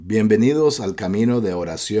Bienvenidos al camino de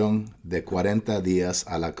oración de 40 días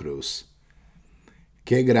a la cruz.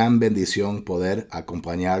 Qué gran bendición poder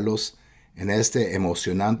acompañarlos en este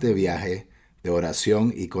emocionante viaje de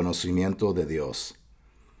oración y conocimiento de Dios.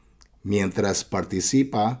 Mientras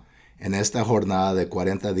participa en esta jornada de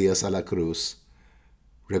 40 días a la cruz,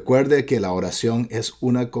 recuerde que la oración es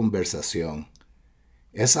una conversación,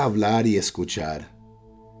 es hablar y escuchar.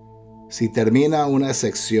 Si termina una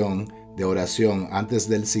sección de oración antes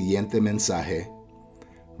del siguiente mensaje,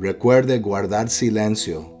 recuerde guardar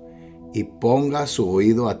silencio y ponga su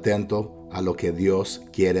oído atento a lo que Dios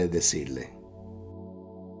quiere decirle.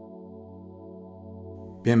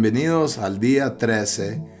 Bienvenidos al día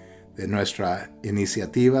 13 de nuestra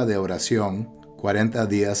iniciativa de oración 40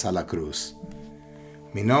 días a la cruz.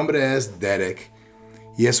 Mi nombre es Derek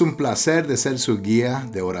y es un placer de ser su guía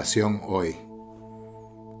de oración hoy.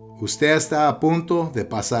 Usted está a punto de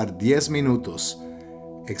pasar 10 minutos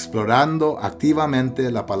explorando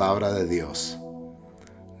activamente la palabra de Dios.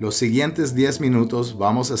 Los siguientes 10 minutos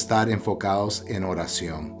vamos a estar enfocados en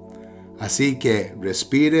oración. Así que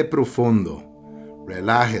respire profundo,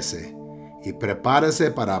 relájese y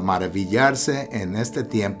prepárese para maravillarse en este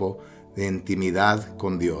tiempo de intimidad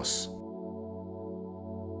con Dios.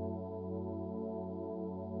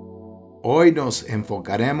 Hoy nos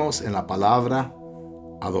enfocaremos en la palabra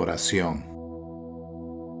adoración.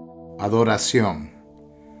 Adoración.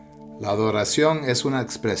 La adoración es una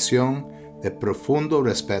expresión de profundo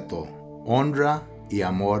respeto, honra y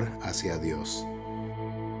amor hacia Dios.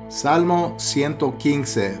 Salmo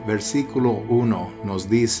 115, versículo 1 nos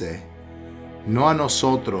dice: No a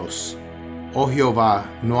nosotros, oh Jehová,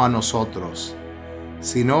 no a nosotros,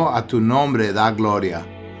 sino a tu nombre da gloria,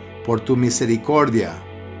 por tu misericordia,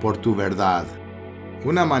 por tu verdad.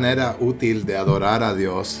 Una manera útil de adorar a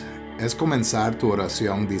Dios es comenzar tu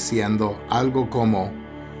oración diciendo algo como: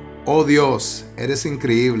 Oh Dios, eres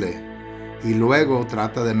increíble, y luego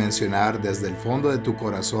trata de mencionar desde el fondo de tu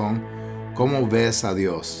corazón cómo ves a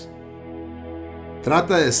Dios.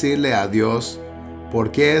 Trata de decirle a Dios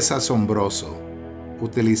por qué es asombroso,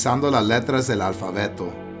 utilizando las letras del alfabeto.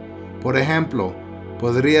 Por ejemplo,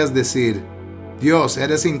 podrías decir: Dios,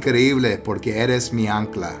 eres increíble porque eres mi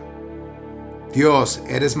ancla. Dios,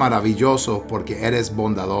 eres maravilloso porque eres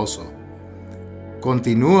bondadoso.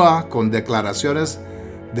 Continúa con declaraciones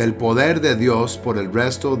del poder de Dios por el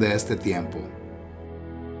resto de este tiempo.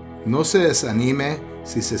 No se desanime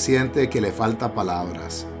si se siente que le falta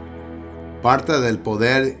palabras. Parte del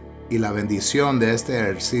poder y la bendición de este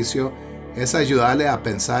ejercicio es ayudarle a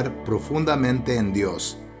pensar profundamente en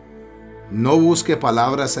Dios. No busque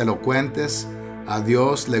palabras elocuentes, a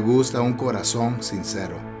Dios le gusta un corazón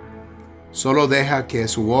sincero. Solo deja que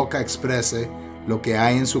su boca exprese lo que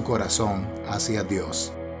hay en su corazón hacia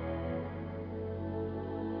Dios.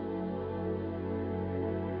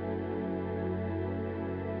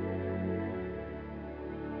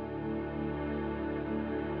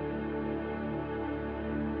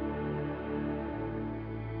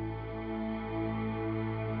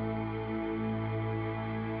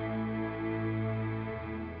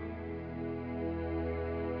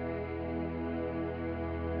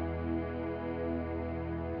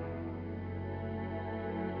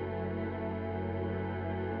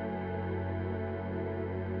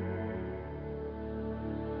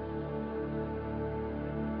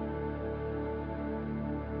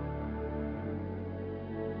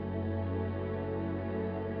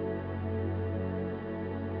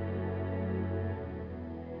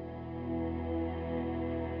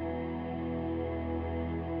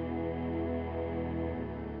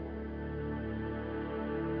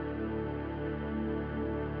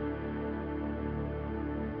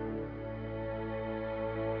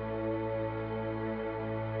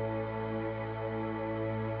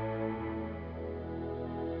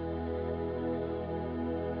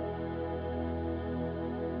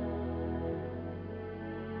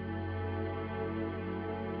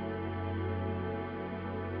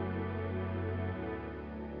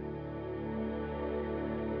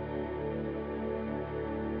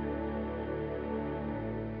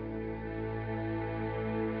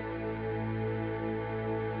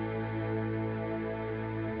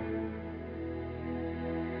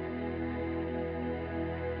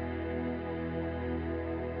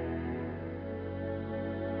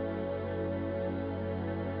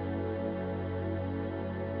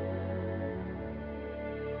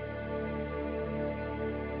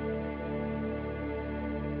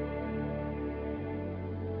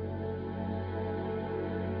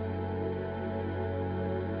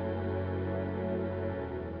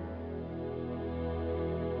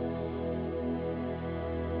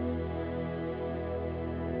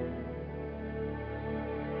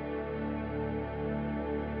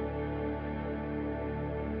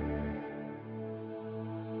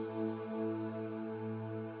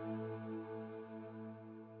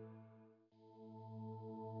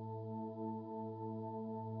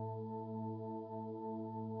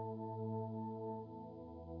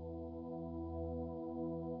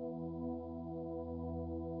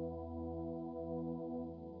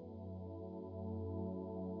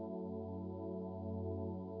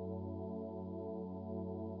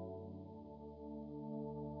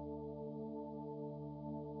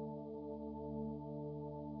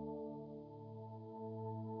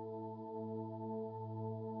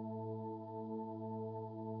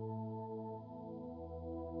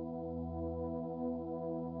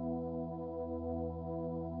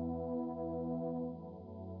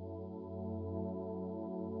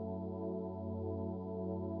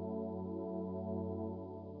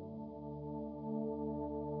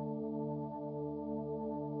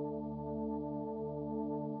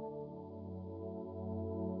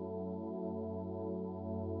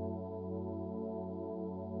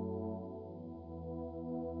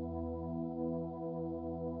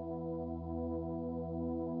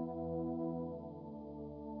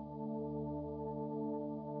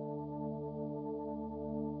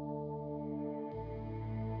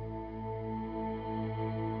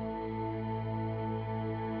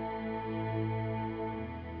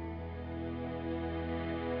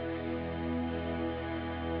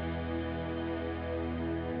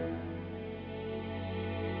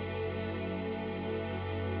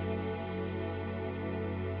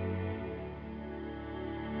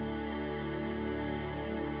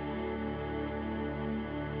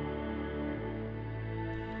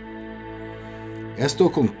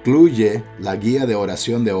 Esto concluye la guía de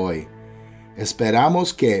oración de hoy.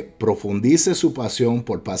 Esperamos que profundice su pasión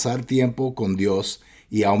por pasar tiempo con Dios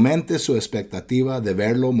y aumente su expectativa de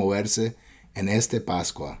verlo moverse en este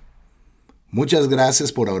Pascua. Muchas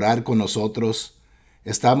gracias por orar con nosotros.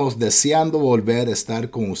 Estamos deseando volver a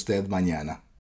estar con usted mañana.